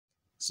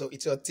So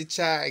it's your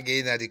teacher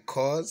again at the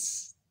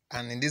course,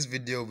 and in this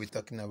video we're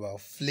talking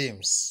about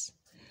flames.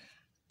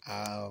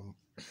 Um,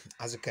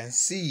 as you can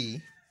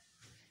see,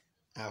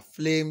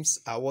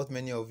 flames are what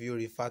many of you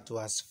refer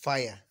to as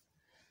fire,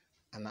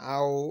 and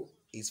how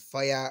is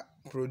fire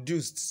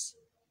produced.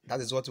 That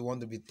is what we want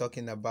to be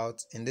talking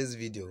about in this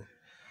video.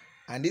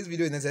 And this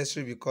video is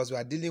necessary because we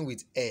are dealing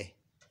with air,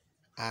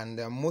 and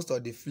most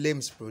of the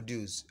flames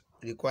produced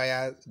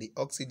require the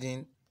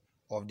oxygen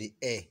of the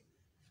air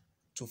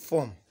to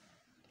form.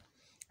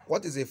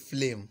 What is a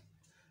flame?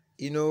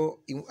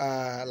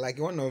 Like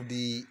in one of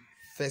the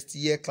first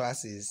year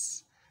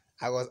classes,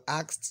 I was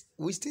asked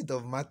which state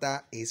of matter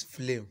is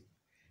flame.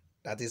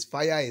 That is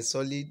fire, a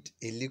solid,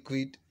 a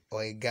liquid,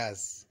 or a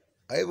gas,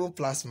 or even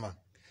plasma.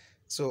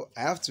 So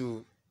I have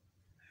to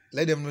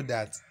let them know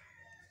that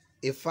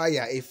a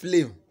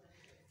flame,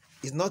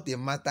 is not a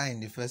matter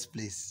in the first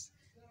place.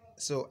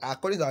 So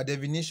according to our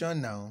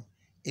definition now,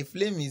 a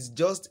flame is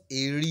just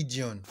a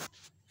region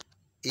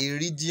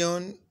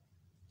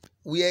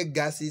where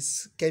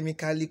gases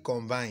chemically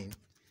combine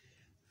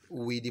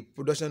with the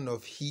production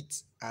of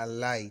heat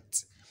and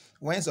light.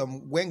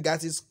 When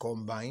gases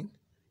combine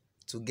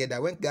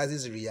together, when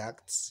gases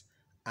react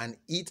and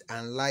heat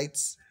and light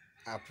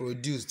are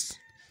produced,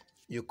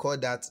 you call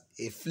that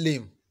a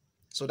flame.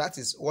 So that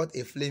is what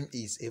a flame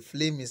is. A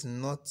flame is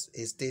not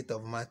a state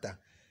of matter.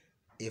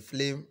 A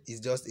flame is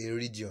just a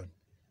region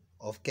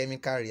of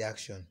chemical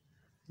reaction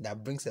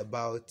that brings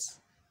about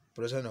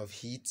production of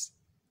heat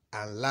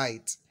and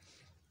light.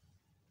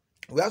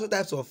 We have two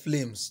types of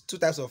flames.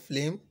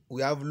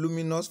 We have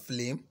luminous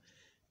flame,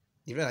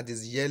 even that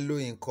is yellow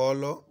in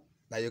color,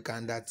 that you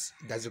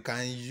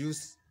can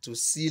use to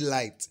see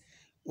light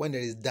when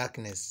there is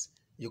darkness.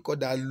 You call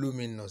that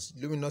luminous.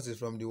 Luminous is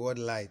from the word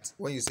light.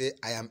 When you say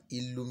I am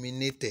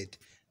illuminated,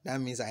 that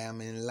means I am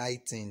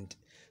enlightened.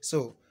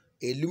 So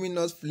a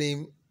luminous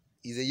flame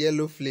is a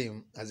yellow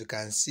flame, as you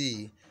can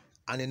see,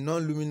 and a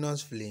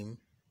non-luminous flame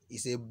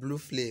is a blue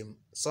flame,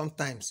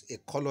 sometimes a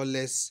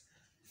colorless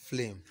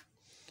flame.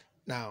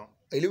 Now,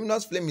 a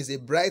luminous flame is a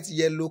bright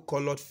yellow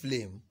colored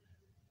flame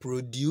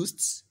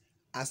produced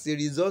as a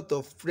result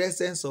of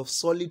presence of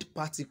solid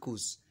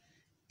particles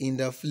in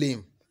the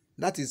flame.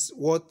 That is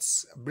what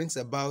brings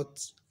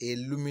about a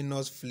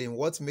luminous flame.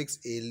 What makes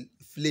a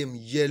flame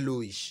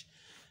yellowish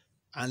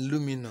and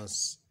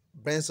luminous?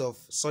 Presence of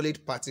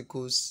solid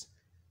particles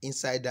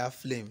inside that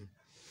flame.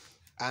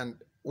 And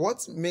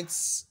what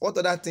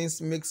other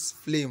things makes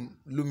flame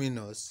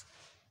luminous?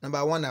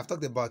 Number one, I've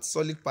talked about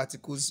solid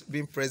particles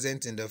being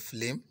present in the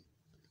flame.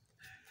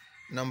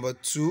 Number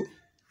two,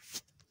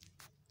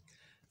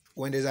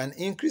 when there's an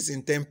increase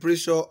in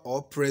temperature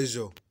or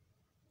pressure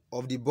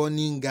of the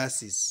burning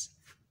gases,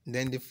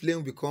 then the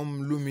flame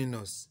becomes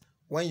luminous.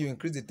 When you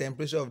increase the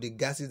temperature of the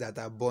gases that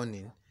are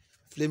burning,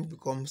 flame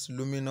becomes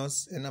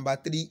luminous. And number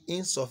three,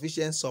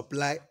 insufficient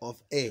supply of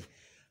air.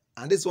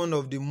 And this is one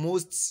of the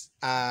most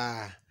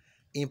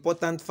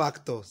important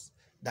factors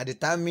that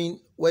determine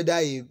whether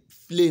a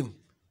flame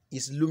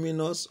is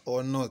luminous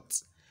or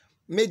not.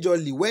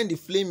 Majorly, when the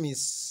flame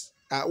is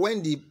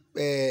when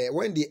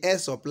the air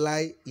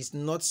supply is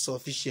not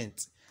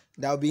sufficient,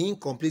 there will be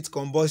incomplete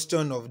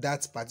combustion of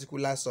that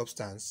particular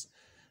substance,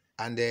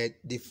 and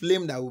the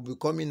flame that will be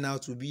coming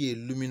out will be a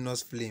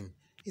luminous flame.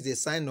 It's a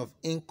sign of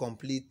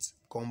incomplete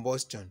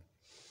combustion.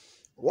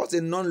 What's a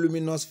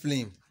non-luminous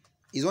flame?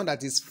 Is one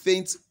that is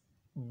faint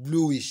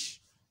bluish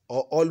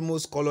or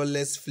almost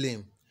colorless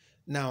flame.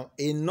 Now,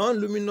 a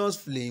non-luminous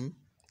flame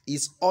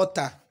is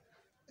hotter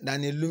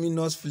than a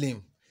luminous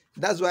flame.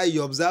 That's why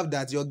you observe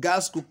that your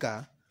gas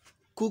cooker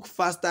cooks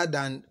faster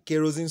than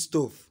kerosene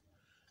stove,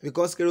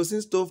 because kerosene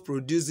stove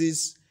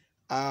produces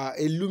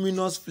a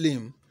luminous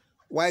flame,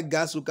 while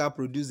gas cooker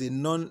produces a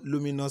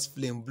non-luminous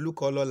flame, blue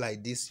color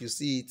like this. You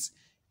see it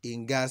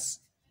in gas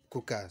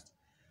cookers.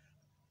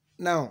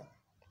 Now,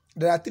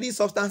 there are three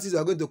substances we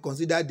are going to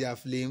consider their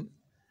flame.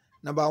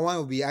 Number one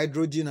will be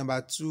hydrogen. Number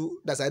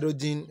two, that's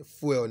hydrogen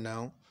fuel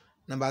now.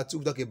 Number two,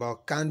 we'll talk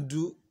about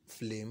candle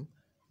flame.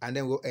 And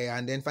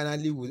then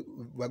finally,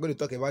 we're going to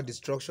talk about the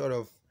structure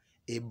of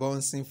a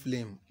Bunsen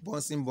flame.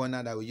 Bunsen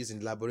burner that we use in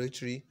the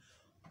laboratory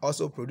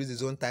also produces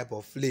its own type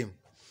of flame.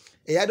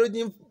 A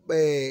hydrogen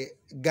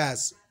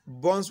gas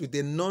burns with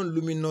a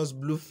non-luminous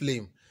blue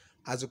flame.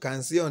 As you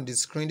can see on the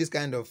screen, this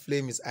kind of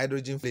flame is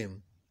hydrogen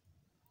flame.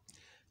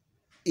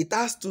 It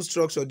has two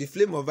structures. The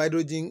flame of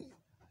hydrogen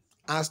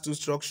has two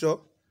structures.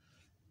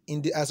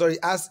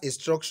 Has a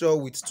structure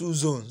with two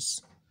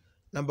zones.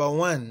 Number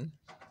one,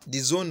 the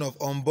zone of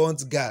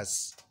unburnt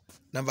gas.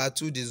 Number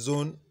two, the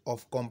zone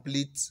of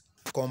complete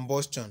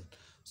combustion.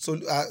 So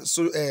look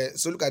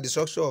at the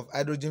structure of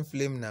hydrogen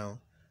flame now,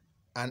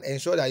 and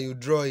ensure that you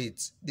draw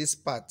it. This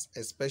part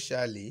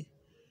especially,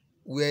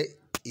 where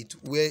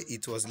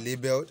it was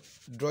labeled.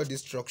 Draw the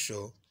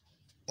structure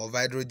of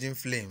hydrogen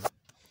flame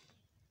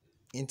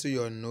into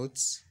your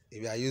notes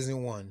if you are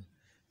using one.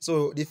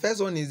 So the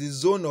first one is the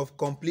zone of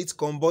complete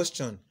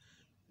combustion.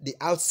 The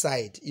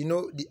outside,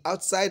 the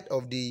outside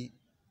of the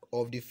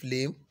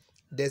flame,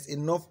 there's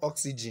enough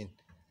oxygen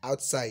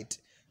outside.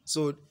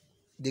 So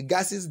the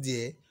gases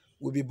there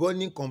will be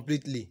burning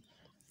completely,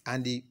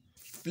 and the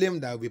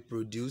flame that will be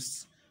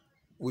produced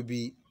will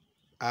be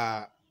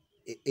a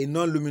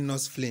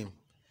non-luminous flame.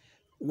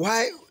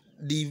 Why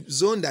the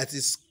zone that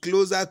is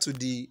closer to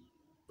the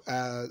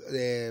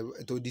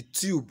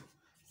tube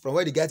from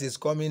where the gas is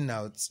coming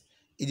out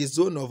is the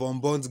zone of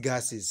unburnt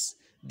gases.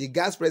 The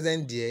gas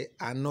present there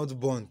are not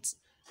burnt,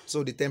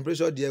 so the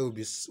temperature there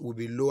will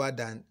be lower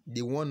than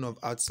the one of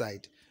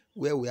outside,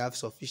 where we have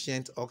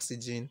sufficient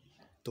oxygen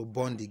to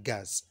burn the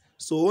gas.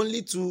 So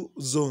only two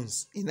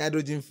zones in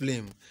hydrogen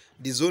flame: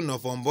 the zone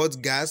of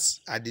unburnt gas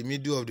at the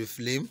middle of the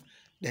flame,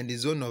 then the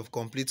zone of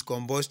complete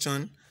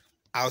combustion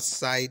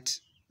outside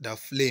the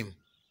flame.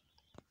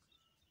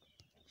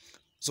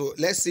 So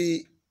let's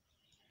see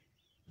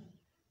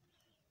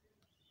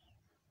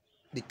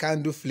the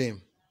candle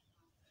flame.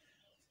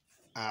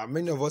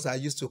 Many of us are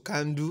used to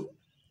candle,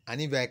 and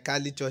if you are a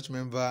Catholic church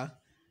member,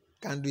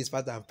 candle is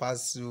part and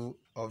parcel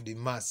of the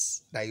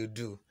mass that you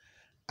do.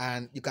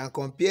 And you can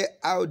compare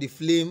how the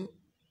flame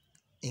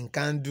in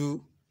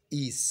candle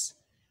is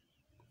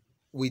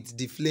with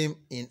the flame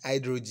in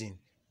hydrogen.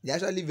 They're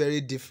actually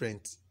very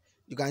different.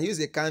 You can use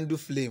a candle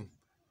flame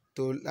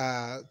to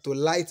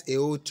light a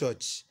whole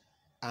church,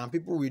 and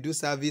people will do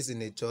service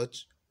in a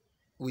church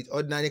with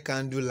ordinary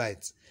candle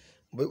light,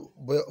 but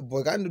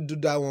you can't do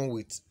that one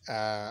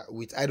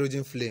with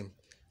hydrogen flame,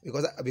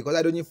 because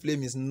hydrogen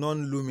flame is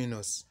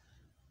non-luminous,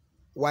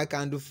 while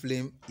candle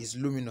flame is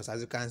luminous.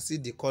 As you can see,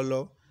 the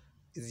color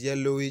is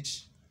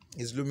yellowish,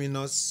 is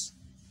luminous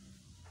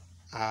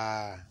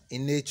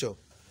in nature.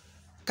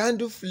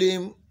 Candle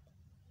flame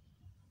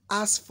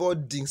has 4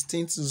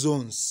 distinct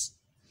zones.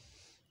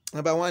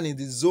 Number 1 is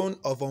the zone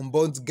of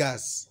unburnt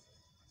gas,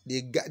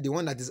 the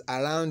one that is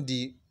around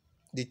the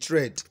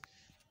thread.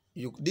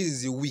 This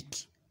is the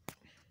wick.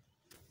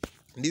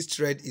 This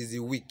thread is the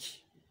wick.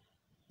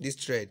 This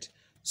thread.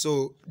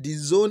 So the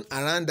zone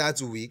around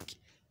that wick,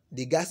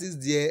 the gases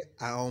there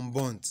are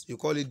unburnt. You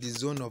call it the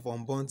zone of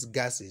unburnt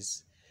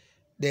gases.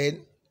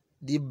 Then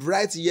the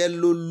bright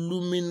yellow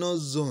luminous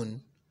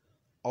zone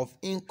of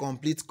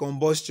incomplete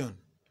combustion.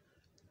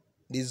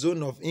 The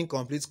zone of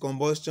incomplete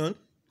combustion,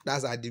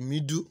 that's at the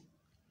middle.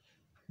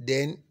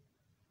 Then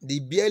the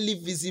barely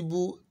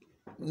visible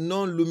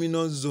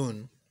non-luminous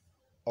zone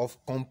of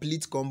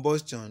complete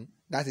combustion,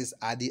 that is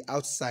at the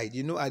outside.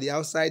 You know, at the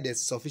outside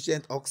there's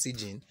sufficient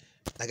oxygen.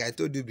 Like I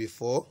told you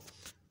before,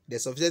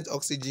 there's sufficient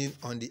oxygen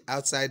on the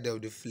outside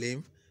of the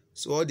flame,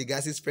 so all the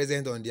gases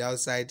present on the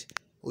outside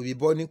will be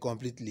burning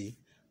completely,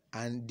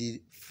 and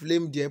the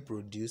flame there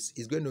produced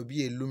is going to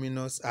be a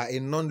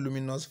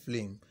non-luminous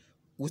flame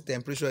whose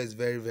temperature is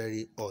very,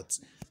 very hot.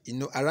 You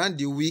know, around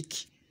the wick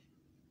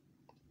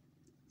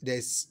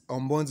there's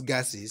unburnt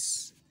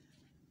gases.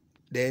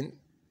 Then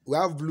we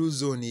have blue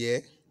zone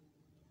here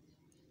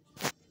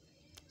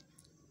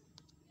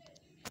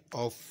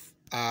of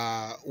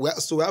we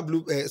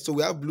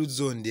have blue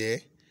zone there.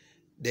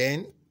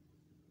 Then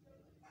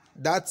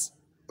that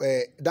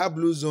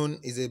blue zone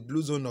is a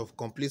blue zone of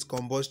complete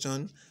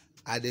combustion.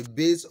 At the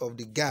base of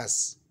the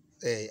gas,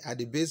 at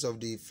the base of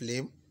the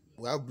flame,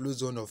 we have blue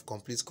zone of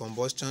complete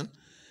combustion.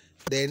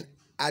 Then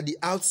at the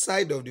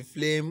outside of the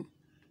flame,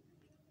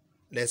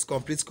 there's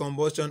complete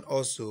combustion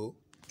also.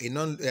 A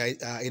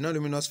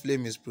non-luminous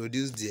flame is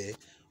produced there,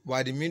 but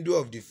at the middle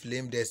of the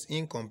flame there's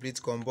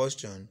incomplete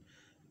combustion.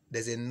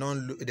 There's a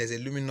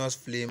luminous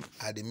flame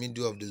at the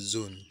middle of the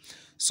zone.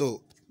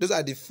 So those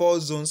are the 4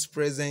 zones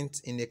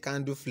present in a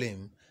candle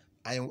flame.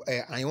 I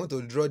want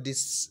to draw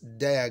this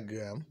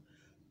diagram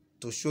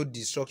to show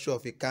the structure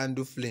of a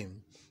candle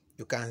flame.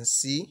 You can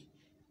see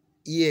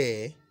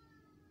here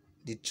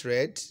the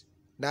thread,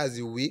 that's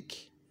the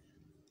wick.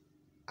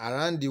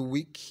 Around the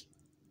wick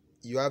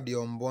you have the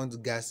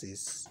unburnt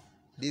gases.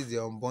 This is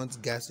the unburnt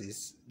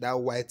gases, that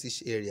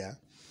whitish area.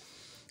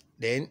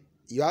 Then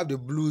you have the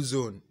blue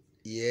zone.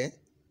 Here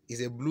is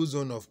a blue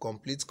zone of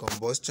complete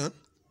combustion.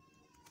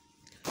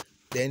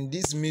 Then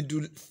this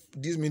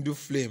middle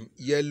flame,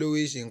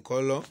 yellowish in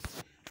color,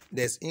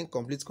 there's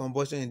incomplete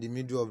combustion in the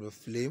middle of the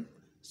flame,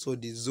 so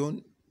the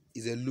zone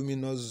is a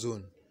luminous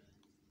zone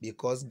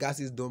because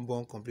gases don't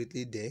burn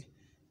completely there.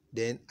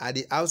 Then at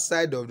the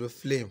outside of the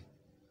flame,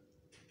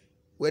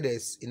 where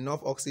there's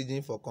enough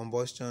oxygen for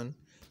combustion,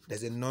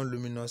 there's a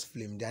non-luminous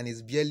flame. Then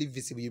it's barely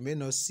visible, you may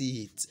not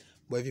see it,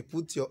 but if you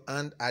put your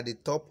hand at the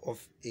top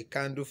of a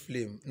candle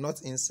flame,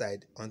 not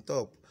inside, on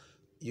top,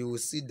 you will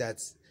see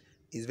that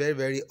it's very,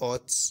 very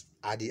hot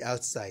at the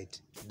outside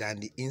than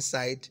the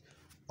inside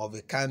of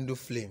a candle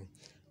flame.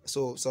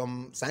 So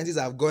some scientists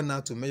have gone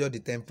now to measure the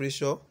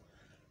temperature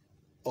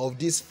of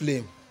this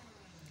flame.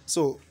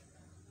 So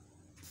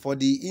for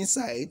the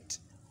inside,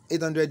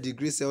 800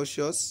 degrees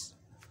Celsius,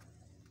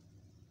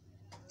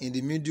 in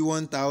the middle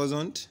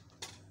 1000,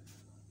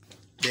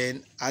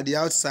 then at the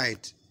outside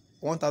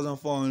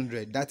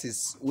 1400. That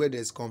is where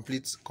there's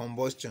complete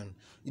combustion.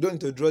 You don't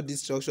need to draw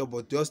this structure,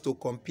 but just to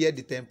compare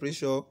the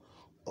temperature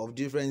of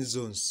different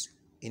zones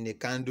in a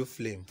candle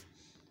flame.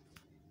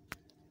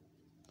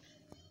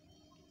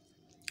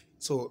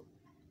 So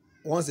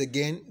Once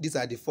again, these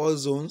are the 4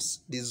 zones: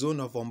 the zone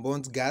of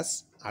unburnt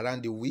gas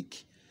around the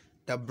wick,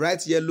 the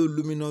bright yellow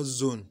luminous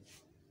zone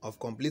of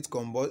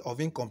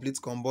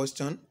incomplete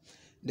combustion,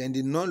 then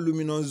the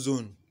non-luminous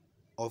zone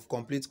of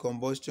complete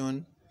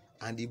combustion,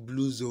 and the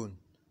blue zone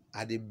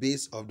at the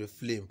base of the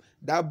flame.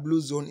 That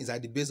blue zone is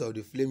at the base of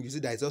the flame. You see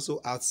that it's also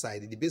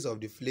outside. The base of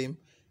the flame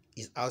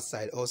is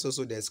outside also,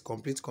 so there's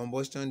complete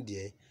combustion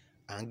there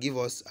and give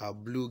us our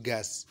blue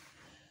gas.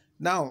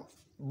 Now,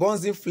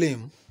 Bunsen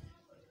flame.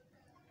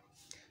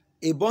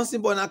 A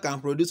Bunsen burner can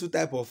produce 2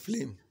 types of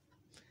flame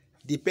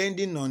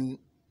depending on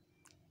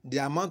the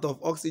amount of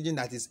oxygen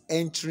that is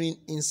entering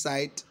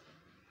inside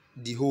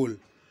the hole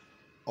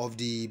of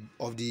the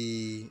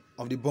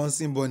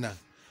Bunsen burner.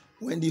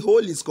 When the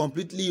hole is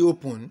completely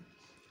open,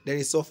 there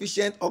is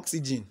sufficient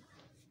oxygen,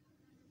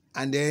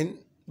 and then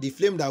the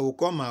flame that will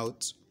come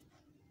out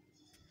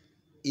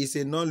is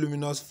a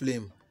non-luminous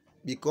flame,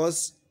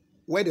 because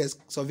where there's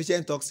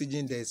sufficient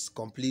oxygen, there's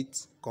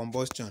complete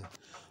combustion.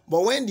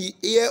 But when the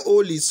air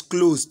hole is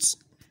closed,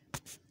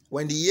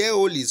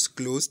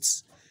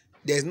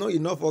 there's not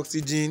enough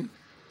oxygen,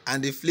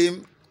 and the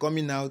flame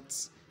coming out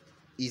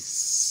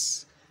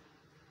is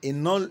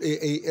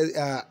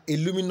a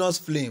luminous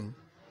flame,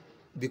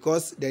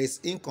 because there is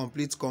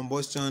incomplete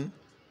combustion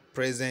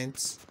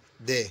present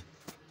there.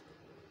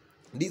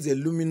 This is a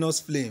luminous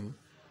flame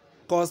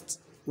caused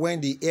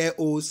when the air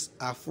holes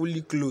are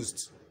fully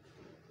closed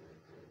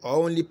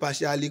or only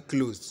partially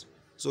closed.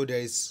 So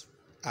there is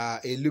a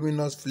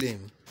luminous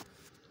flame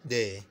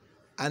there.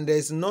 And there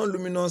is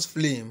non-luminous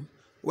flame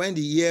when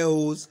the air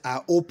holes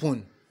are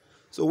open.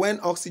 So when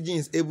oxygen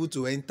is able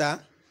to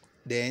enter,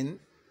 then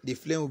the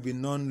flame will be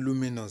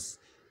non-luminous.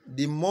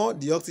 The more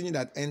the oxygen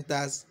that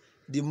enters,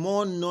 the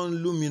more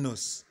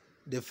non-luminous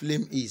the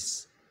flame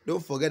is.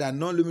 Don't forget that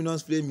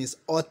non-luminous flame is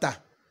hotter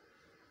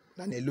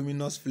than a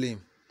luminous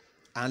flame.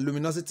 And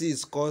luminosity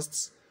is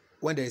caused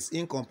when there is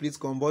incomplete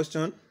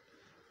combustion,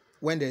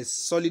 when there is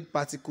solid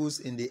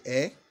particles in the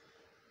air,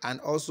 and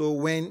also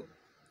when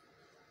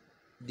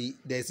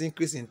there is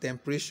increase in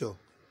temperature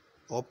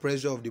or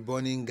pressure of the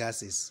burning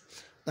gases.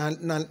 Now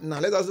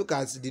let us look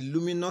at the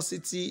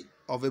luminosity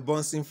of a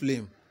Bunsen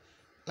flame.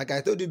 Like I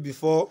told you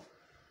before,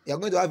 you are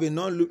going to have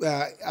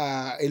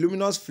a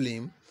luminous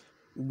flame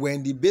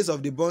when the base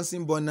of the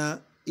Bunsen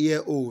burner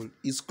air hole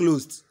is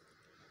closed.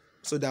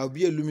 So there will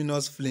be a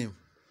luminous flame.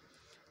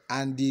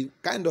 And the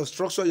kind of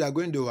structure you are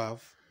going to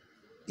have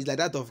is like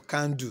that of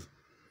candle,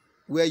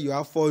 where you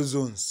have 4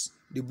 zones.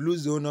 The blue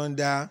zone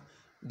under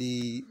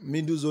the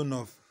middle zone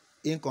of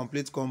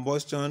incomplete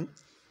combustion,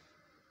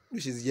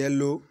 which is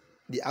yellow,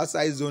 the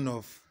outside zone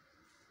of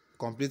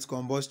complete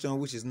combustion,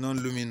 which is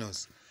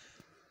non-luminous.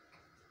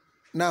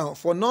 Now,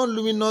 for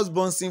non-luminous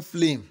Bunsen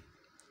flame,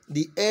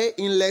 the air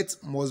inlet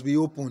must be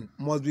open,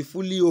 must be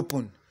fully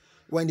open.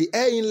 When the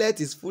air inlet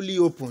is fully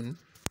open,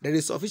 there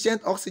is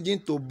sufficient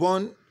oxygen to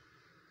burn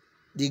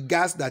the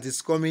gas that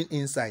is coming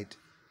inside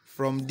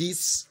from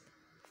this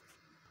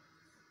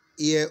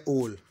air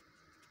hole.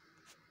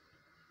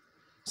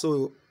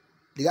 So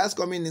the gas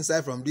coming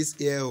inside from this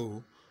air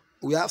hole,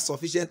 we have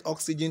sufficient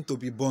oxygen to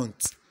be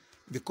burnt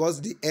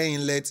because the air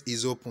inlet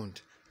is opened.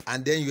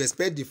 And then you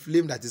expect the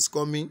flame that is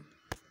coming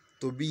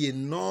to be a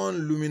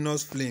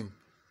non-luminous flame,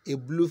 a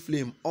blue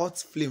flame, hot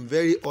flame,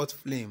 very hot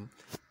flame.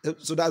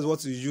 So that's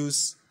what you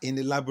use in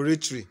the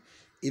laboratory.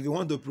 If you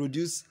want to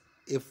produce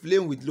a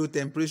flame with low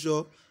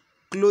temperature,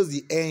 close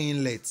the air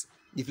inlet.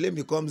 The flame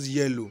becomes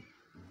yellow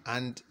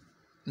and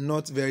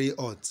not very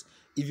hot.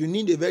 If you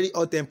need a very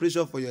hot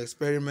temperature for your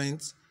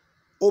experiment,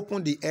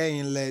 open the air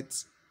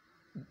inlet,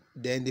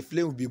 then the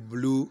flame will be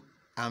blue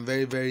and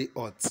very, very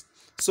hot.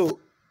 So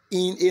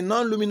in a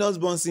non-luminous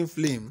Bunsen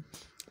flame,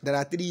 there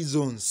are 3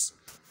 zones.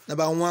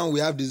 Number 1, we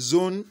have the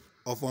zone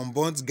of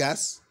unburnt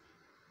gas,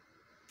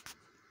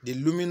 the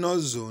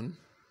luminous zone,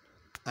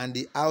 and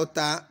the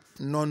outer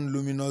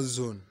non-luminous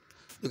zone.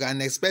 You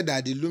can expect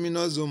that the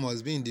luminous zone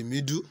must be in the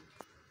middle,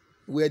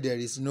 where there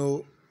is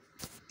no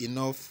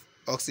enough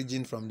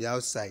oxygen from the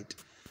outside.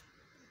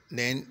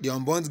 Then the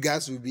unburnt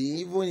gas will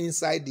be even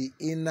inside the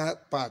inner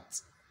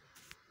part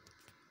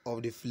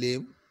of the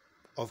flame.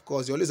 Of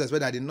course, you always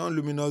expect that the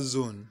non-luminous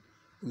zone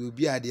will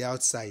be at the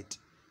outside,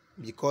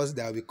 because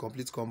there will be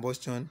complete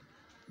combustion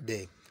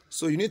there.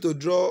 So you need to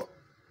draw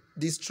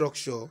this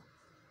structure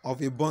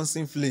of a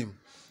Bunsen flame.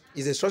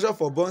 It's a structure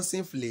for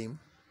Bunsen flame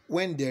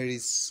when there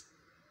is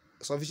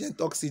sufficient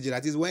oxygen,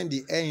 that is when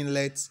the air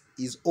inlet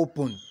is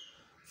open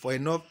for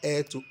enough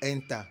air to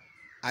enter.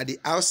 At the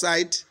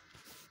outside,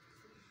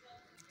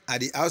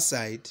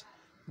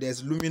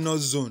 there's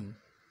luminous zone.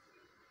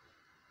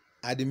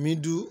 At the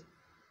middle,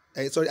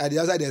 at the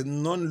outside there's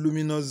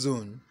non-luminous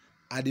zone.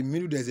 At the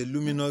middle there's a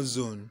luminous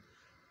zone,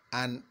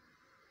 and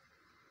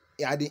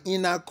at the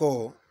inner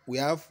core we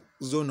have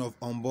zone of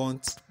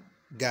unburnt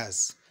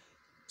gas.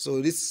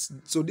 So this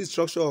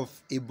structure of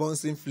a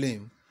Bunsen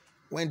flame,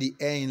 when the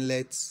air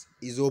inlet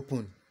is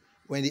open,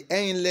 when the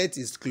air inlet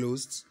is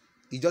closed,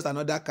 it's just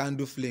another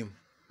candle flame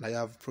that you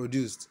have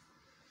produced.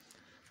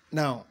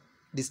 Now,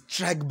 the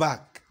strike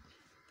back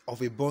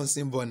of a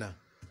Bunsen burner.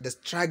 the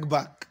strike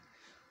back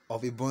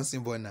of a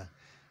Bunsen burner.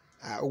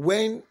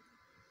 When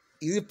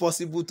is it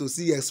possible to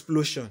see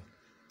explosion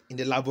in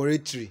the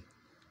laboratory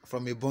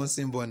from a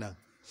Bunsen burner?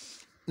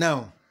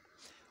 Now,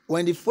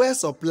 when the fuel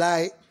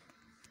supply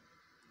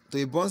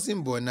to a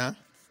Bunsen burner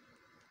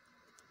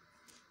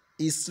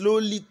is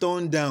slowly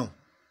turned down,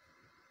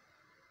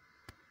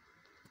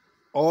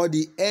 or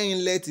the air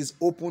inlet is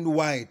opened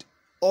wide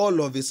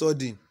all of a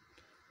sudden.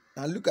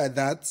 Now look at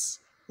that.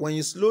 When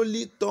you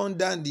slowly turn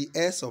down the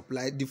air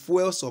supply, the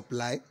fuel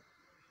supply,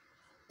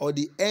 or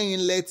the air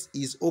inlet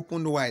is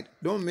opened wide,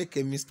 don't make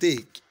a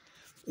mistake.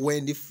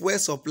 When the fuel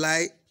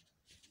supply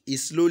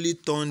is slowly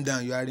turned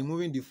down, you are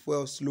removing the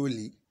fuel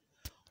slowly,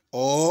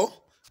 or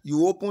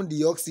you open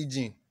the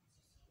oxygen,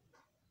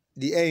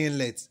 the air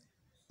inlet,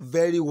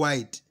 very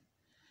wide.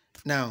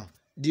 Now,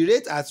 the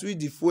rate at which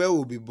the fuel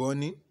will be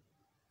burning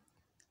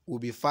will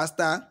be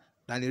faster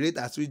than the rate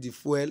at which the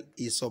fuel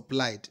is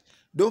supplied.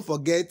 Don't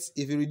forget,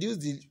 if you reduce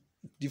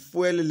the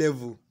fuel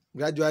level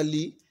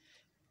gradually,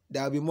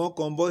 there will be more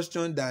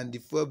combustion than the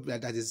fuel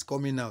that is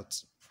coming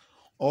out.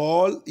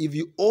 Or if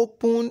you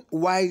open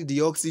wide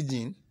the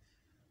oxygen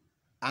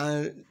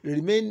and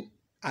remain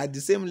at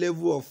the same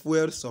level of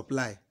fuel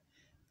supply,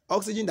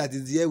 oxygen that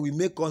is there will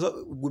make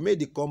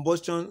the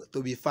combustion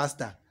to be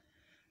faster.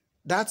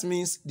 That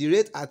means the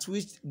rate at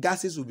which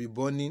gases will be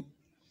burning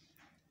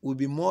will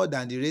be more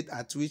than the rate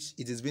at which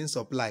it is being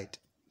supplied.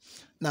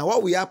 Now,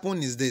 what will happen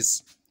is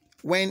this.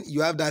 When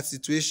you have that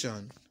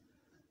situation,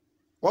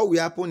 what will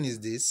happen is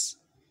this.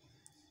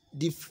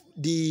 The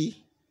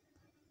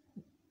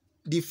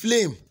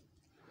flame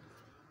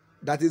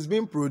that is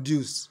being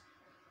produced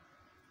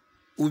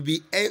will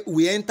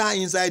enter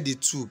inside the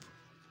tube.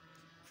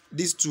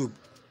 This tube.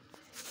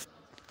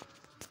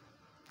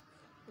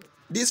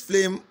 This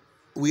flame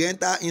will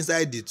enter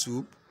inside the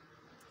tube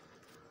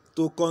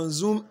to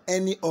consume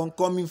any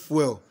oncoming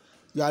fuel.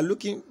 You are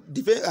looking,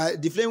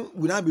 the flame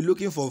will now be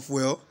looking for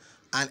fuel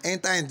and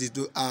enter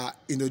into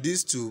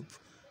this tube,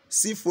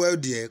 see fuel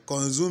there,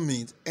 consume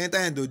it, enter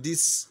into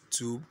this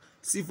tube,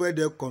 see fuel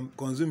there,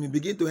 consume it,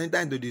 begin to enter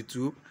into the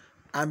tube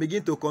and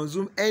begin to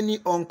consume any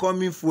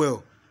oncoming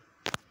fuel,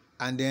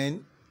 and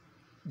then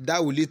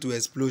that will lead to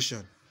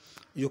explosion.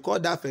 You call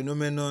that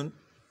phenomenon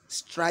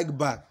strike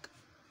back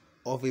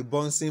of a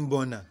Bunsen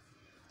burner.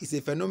 It's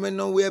a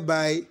phenomenon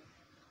whereby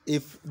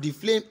if the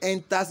flame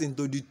enters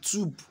into the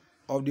tube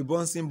of the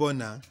Bunsen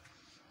burner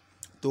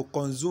to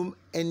consume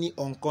any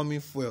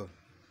oncoming fuel,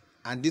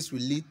 and this will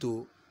lead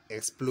to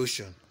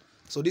explosion.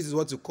 So this is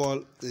what you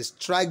call the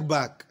strike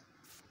back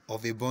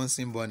of a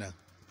Bunsen burner.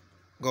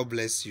 God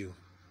bless you.